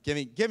 great, yeah, give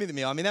me the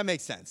meal. I mean, that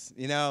makes sense,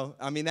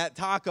 I mean, that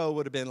taco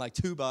would have been like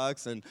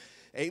 $2, and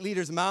 8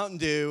 liters of Mountain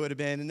Dew would have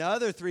been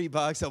another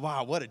 $3. So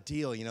wow, what a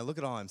deal, look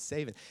at all I'm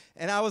saving.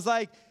 And I was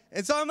like.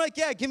 And so I'm like,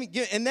 yeah, give me.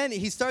 And then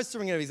he starts to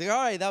ring it up. He's like, all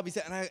right, that'll be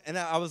set. And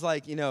I was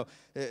like, and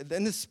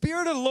the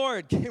Spirit of the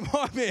Lord came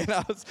on me. And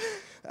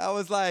I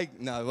was like,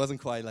 no, it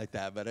wasn't quite like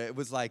that. But it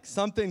was like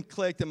something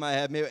clicked in my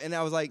head. And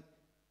I was like,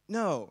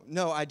 no,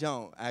 I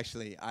don't,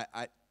 actually.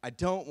 I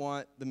don't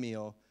want the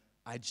meal.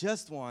 I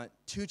just want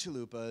 2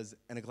 chalupas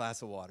and a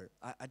glass of water.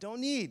 I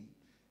don't need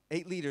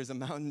 8 liters of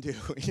Mountain Dew,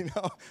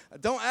 I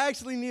don't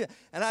actually need it.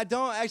 And I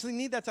don't actually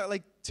need that.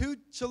 Like 2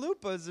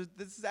 chalupas,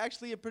 this is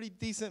actually a pretty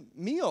decent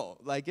meal.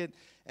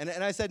 And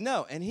I said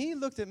no. And he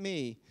looked at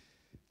me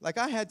like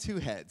I had 2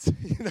 heads.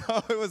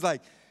 It was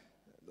like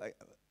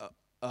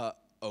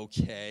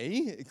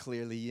okay,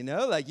 clearly,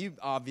 you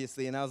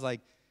obviously. And I was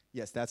like,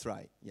 yes, that's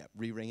right. Yeah,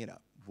 re-ring it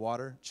up.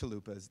 Water,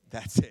 chalupas,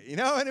 that's it,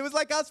 And it was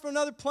like us from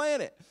another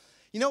planet.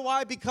 You know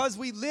why? Because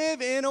we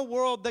live in a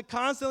world that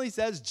constantly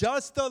says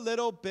just a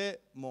little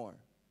bit more.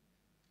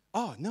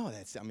 Oh, no,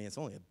 it's only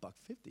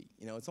 $1.50.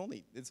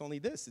 It's only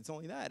this, it's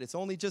only that. It's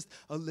only just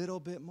a little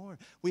bit more.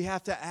 We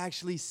have to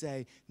actually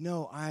say,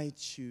 no, I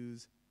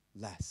choose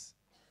less.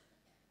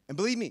 And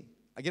believe me,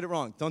 I get it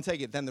wrong. Don't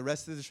take it. Then the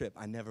rest of the trip,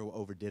 I never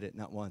overdid it,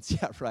 not once.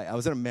 Yeah, right. I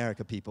was in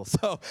America, people.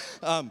 So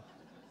I'm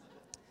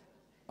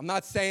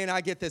not saying I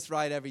get this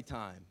right every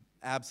time.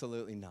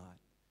 Absolutely not.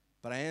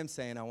 But I am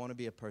saying I want to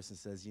be a person who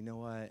says, you know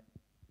what?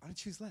 I want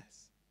to choose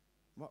less.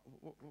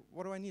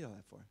 What do I need all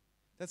that for?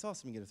 That's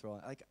awesome you get to throw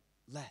out. Like,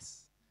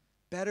 less.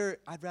 Better,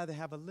 I'd rather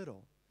have a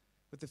little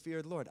with the fear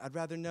of the Lord. I'd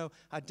rather know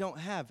I don't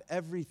have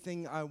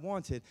everything I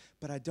wanted,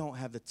 but I don't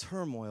have the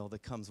turmoil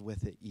that comes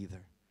with it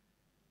either.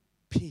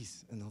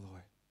 Peace in the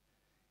Lord.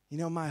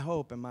 My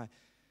hope and my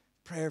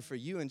prayer for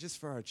you and just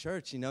for our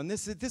church, and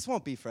this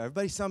won't be for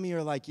everybody. Some of you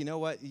are like, you know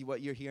what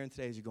you're hearing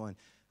today is you're going,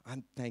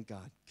 thank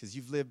God, because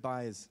you've lived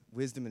by his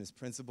wisdom and his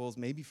principles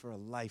maybe for a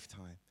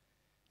lifetime.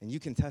 And you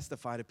can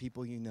testify to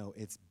people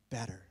it's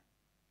better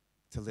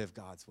to live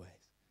God's ways.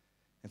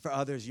 And for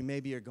others, you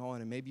maybe are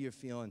going and maybe you're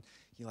feeling,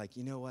 you're like,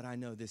 you know what, I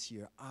know this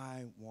year,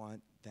 I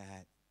want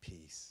that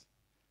peace.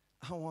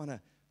 I want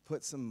to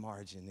put some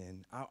margin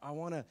in. I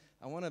want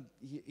to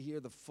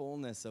hear the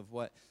fullness of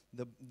what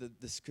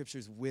the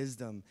Scripture's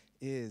wisdom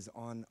is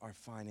on our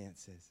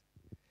finances.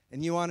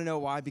 And you want to know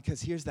why?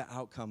 Because here's the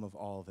outcome of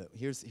all of it.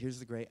 Here's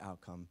the great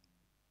outcome.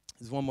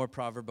 There's one more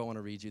proverb I want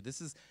to read you.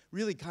 This is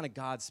really kind of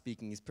God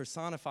speaking. He's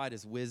personified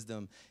as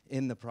wisdom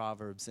in the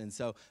Proverbs. And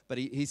so, but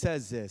he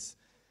says this.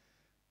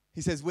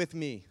 He says, with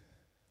me,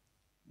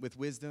 with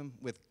wisdom,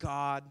 with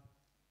God,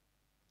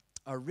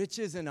 are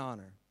riches and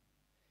honor,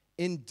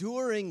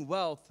 enduring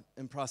wealth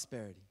and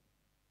prosperity.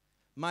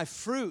 My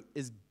fruit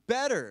is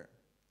better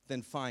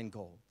than fine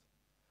gold.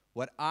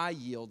 What I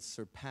yield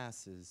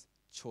surpasses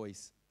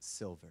choice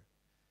silver.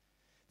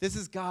 This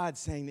is God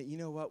saying that, you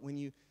know what, when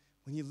you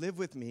live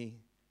with me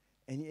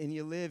and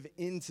you live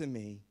into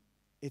me,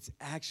 it's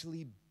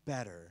actually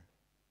better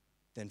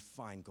than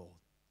fine gold.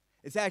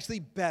 It's actually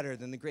better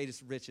than the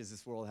greatest riches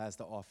this world has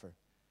to offer.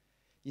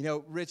 You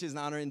know, riches and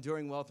honor,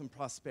 enduring wealth and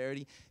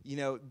prosperity. You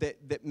know,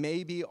 that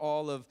maybe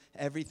all of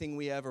everything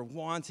we ever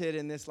wanted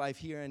in this life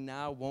here and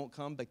now won't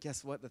come. But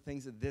guess what? The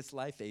things of this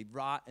life, they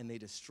rot and they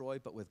destroy.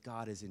 But with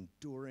God is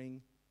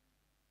enduring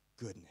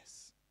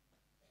goodness.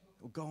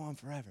 It will go on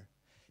forever.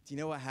 Do you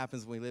know what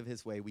happens when we live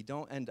his way? We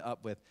don't end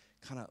up with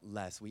kind of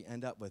less. We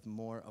end up with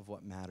more of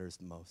what matters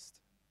most.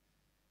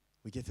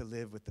 We get to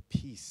live with the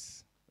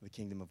peace of the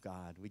kingdom of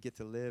God. We get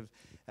to live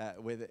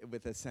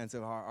with a sense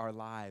of our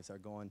lives are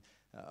going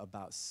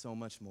about so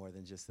much more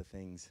than just the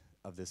things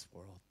of this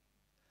world.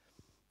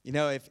 You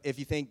know, if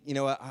you think, you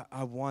know,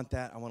 I want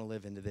that, I want to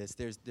live into this,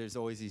 there's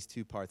always these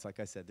two parts. Like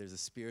I said, there's a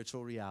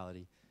spiritual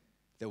reality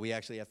that we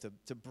actually have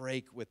to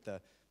break with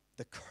the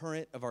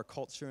current of our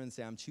culture and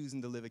say, I'm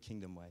choosing to live a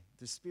kingdom way.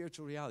 There's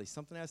spiritual reality.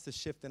 Something has to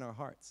shift in our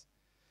hearts.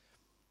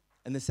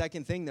 And the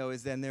second thing, though,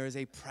 is then there is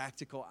a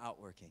practical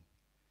outworking.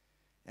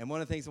 And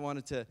one of the things I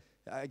wanted to,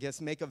 I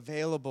guess, make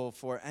available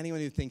for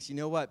anyone who thinks, you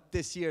know what,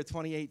 this year,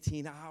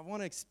 2018, I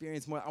want to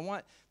experience more. I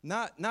want,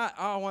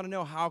 I want to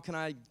know how can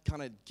I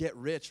kind of get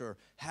rich or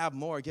have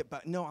more,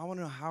 but no, I want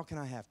to know how can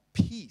I have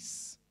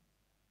peace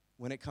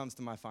when it comes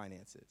to my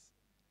finances.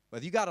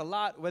 Whether you got a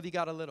lot, whether you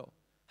got a little.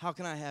 How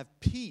can I have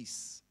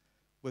peace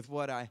with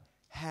what I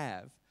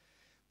have?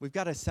 We've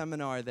got a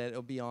seminar that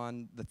will be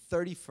on the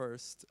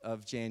 31st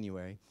of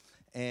January.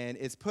 And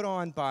it's put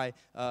on by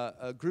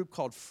a group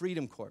called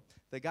Freedom Corp.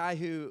 The guy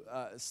who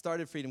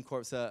started Freedom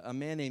Corp is a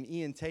man named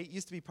Ian Tate.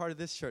 Used to be part of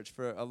this church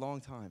for a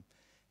long time.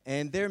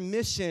 And their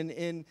mission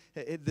in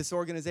this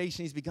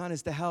organization he's begun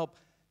is to help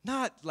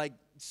not like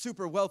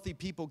super wealthy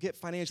people get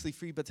financially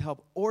free, but to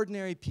help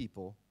ordinary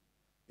people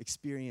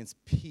experience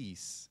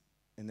peace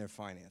in their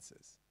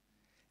finances.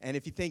 And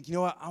if you think, you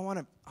know what, I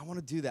want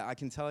to do that, I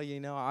can tell you,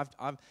 you know,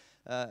 I've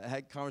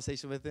had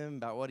conversation with him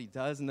about what he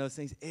does and those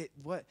things.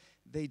 What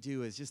they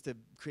do is just to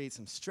create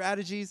some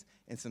strategies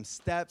and some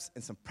steps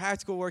and some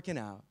practical working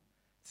out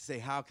to say,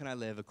 how can I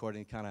live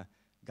according to kind of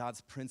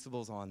God's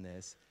principles on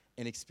this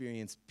and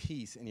experience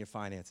peace in your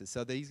finances.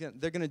 So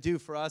they're going to do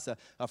for us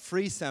a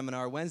free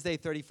seminar Wednesday,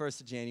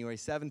 31st of January,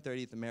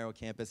 7:30 at the Merrill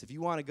campus. If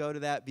you want to go to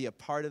that, be a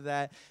part of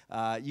that,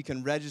 you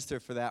can register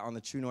for that on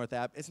the True North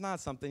app. It's not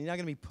something, you're not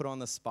going to be put on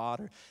the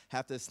spot or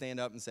have to stand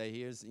up and say,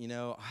 here's, you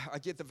know, I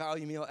get the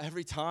value meal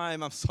every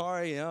time. I'm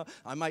sorry, you know.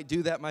 I might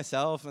do that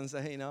myself and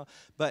say, you know.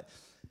 But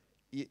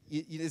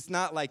it's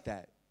not like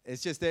that.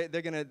 It's just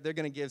they're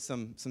gonna give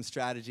some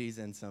strategies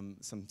and some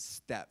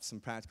steps, some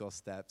practical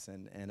steps,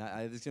 and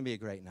it's gonna be a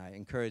great night. I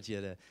encourage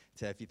you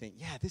to if you think,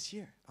 yeah, this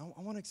year I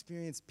want to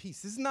experience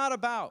peace. This is not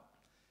about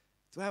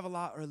do I have a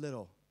lot or a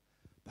little,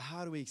 but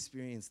how do we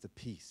experience the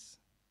peace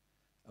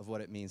of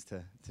what it means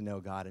to know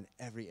God in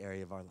every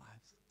area of our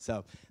lives.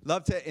 So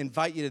love to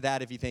invite you to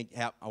that if you think,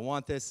 yeah, I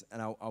want this,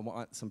 and I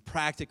want some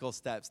practical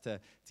steps to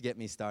get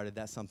me started.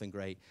 That's something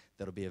great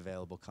that'll be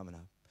available coming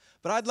up.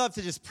 But I'd love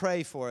to just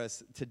pray for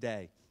us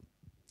today.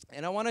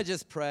 And I want to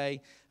just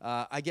pray,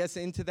 I guess,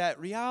 into that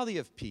reality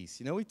of peace.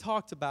 You know, we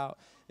talked about,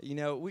 you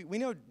know, we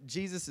know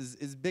Jesus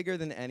is bigger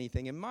than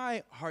anything. And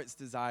my heart's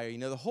desire, you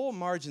know, the whole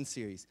Margin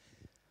series,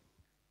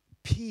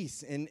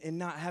 peace and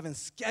not having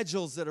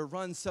schedules that are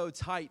run so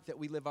tight that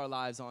we live our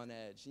lives on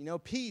edge. You know,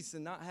 peace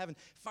and not having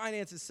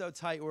finances so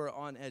tight we're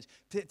on edge.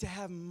 To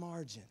have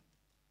margin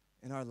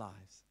in our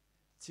lives.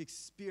 To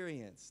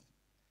experience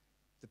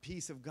the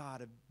peace of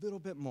God a little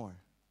bit more.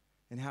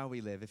 And how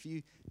we live. If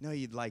you know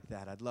you'd like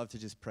that, I'd love to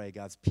just pray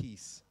God's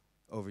peace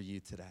over you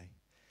today.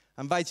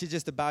 I invite you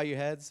just to bow your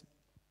heads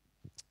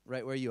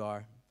right where you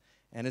are.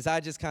 And as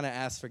I just kind of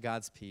ask for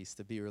God's peace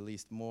to be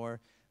released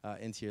more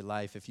into your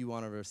life, if you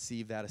want to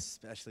receive that,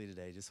 especially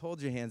today, just hold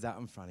your hands out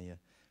in front of you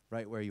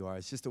right where you are.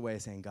 It's just a way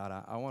of saying, God,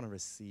 I want to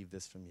receive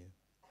this from you.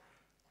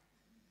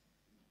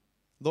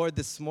 Lord,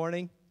 this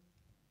morning,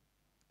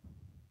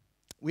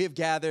 we have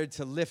gathered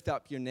to lift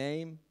up your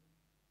name.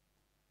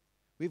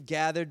 We've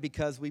gathered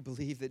because we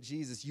believe that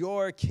Jesus,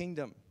 your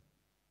kingdom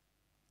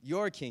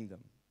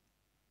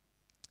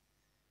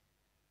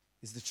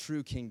is the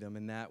true kingdom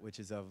and that which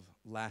is of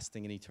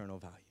lasting and eternal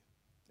value.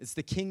 It's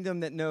the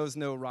kingdom that knows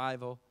no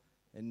rival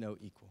and no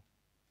equal.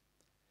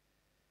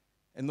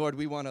 And Lord,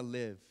 we want to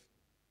live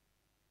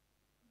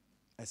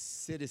as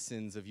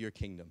citizens of your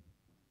kingdom.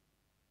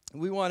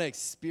 We want to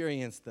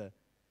experience the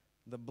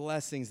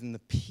blessings and the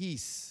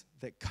peace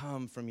that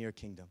come from your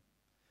kingdom.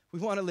 We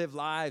want to live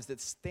lives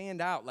that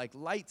stand out like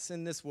lights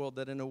in this world,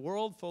 that in a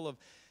world full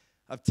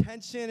of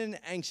tension and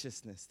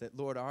anxiousness, that,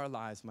 Lord, our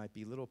lives might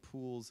be little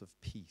pools of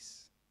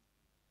peace.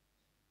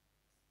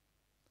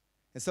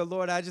 And so,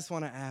 Lord, I just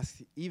want to ask,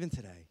 even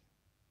today,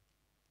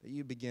 that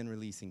you begin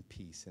releasing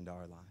peace into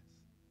our lives.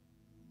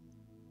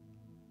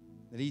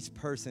 That each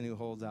person who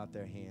holds out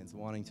their hands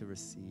wanting to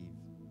receive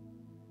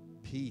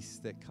peace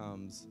that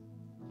comes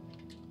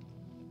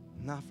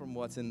not from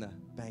what's in the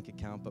bank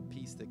account, but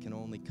peace that can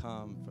only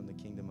come from the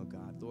kingdom of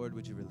God. Lord,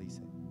 would you release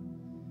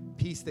it?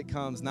 Peace that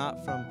comes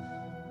not from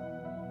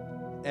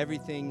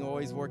everything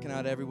always working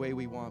out every way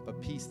we want,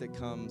 but peace that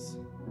comes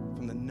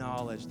from the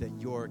knowledge that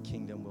your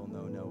kingdom will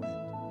know no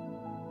end.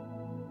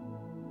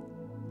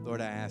 Lord,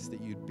 I ask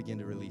that you'd begin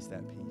to release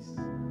that peace.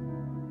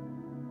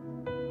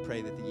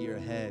 Pray that the year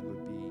ahead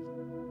would be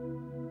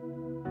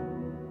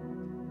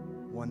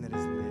one that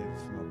is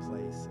lived from a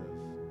place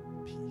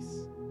of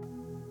peace.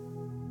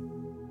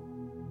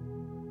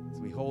 As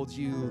we hold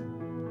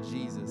you,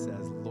 Jesus,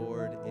 as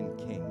Lord and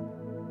King,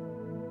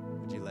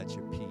 would you let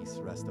your peace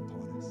rest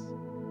upon us?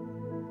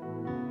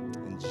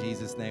 In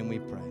Jesus' name we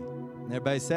pray. And everybody say,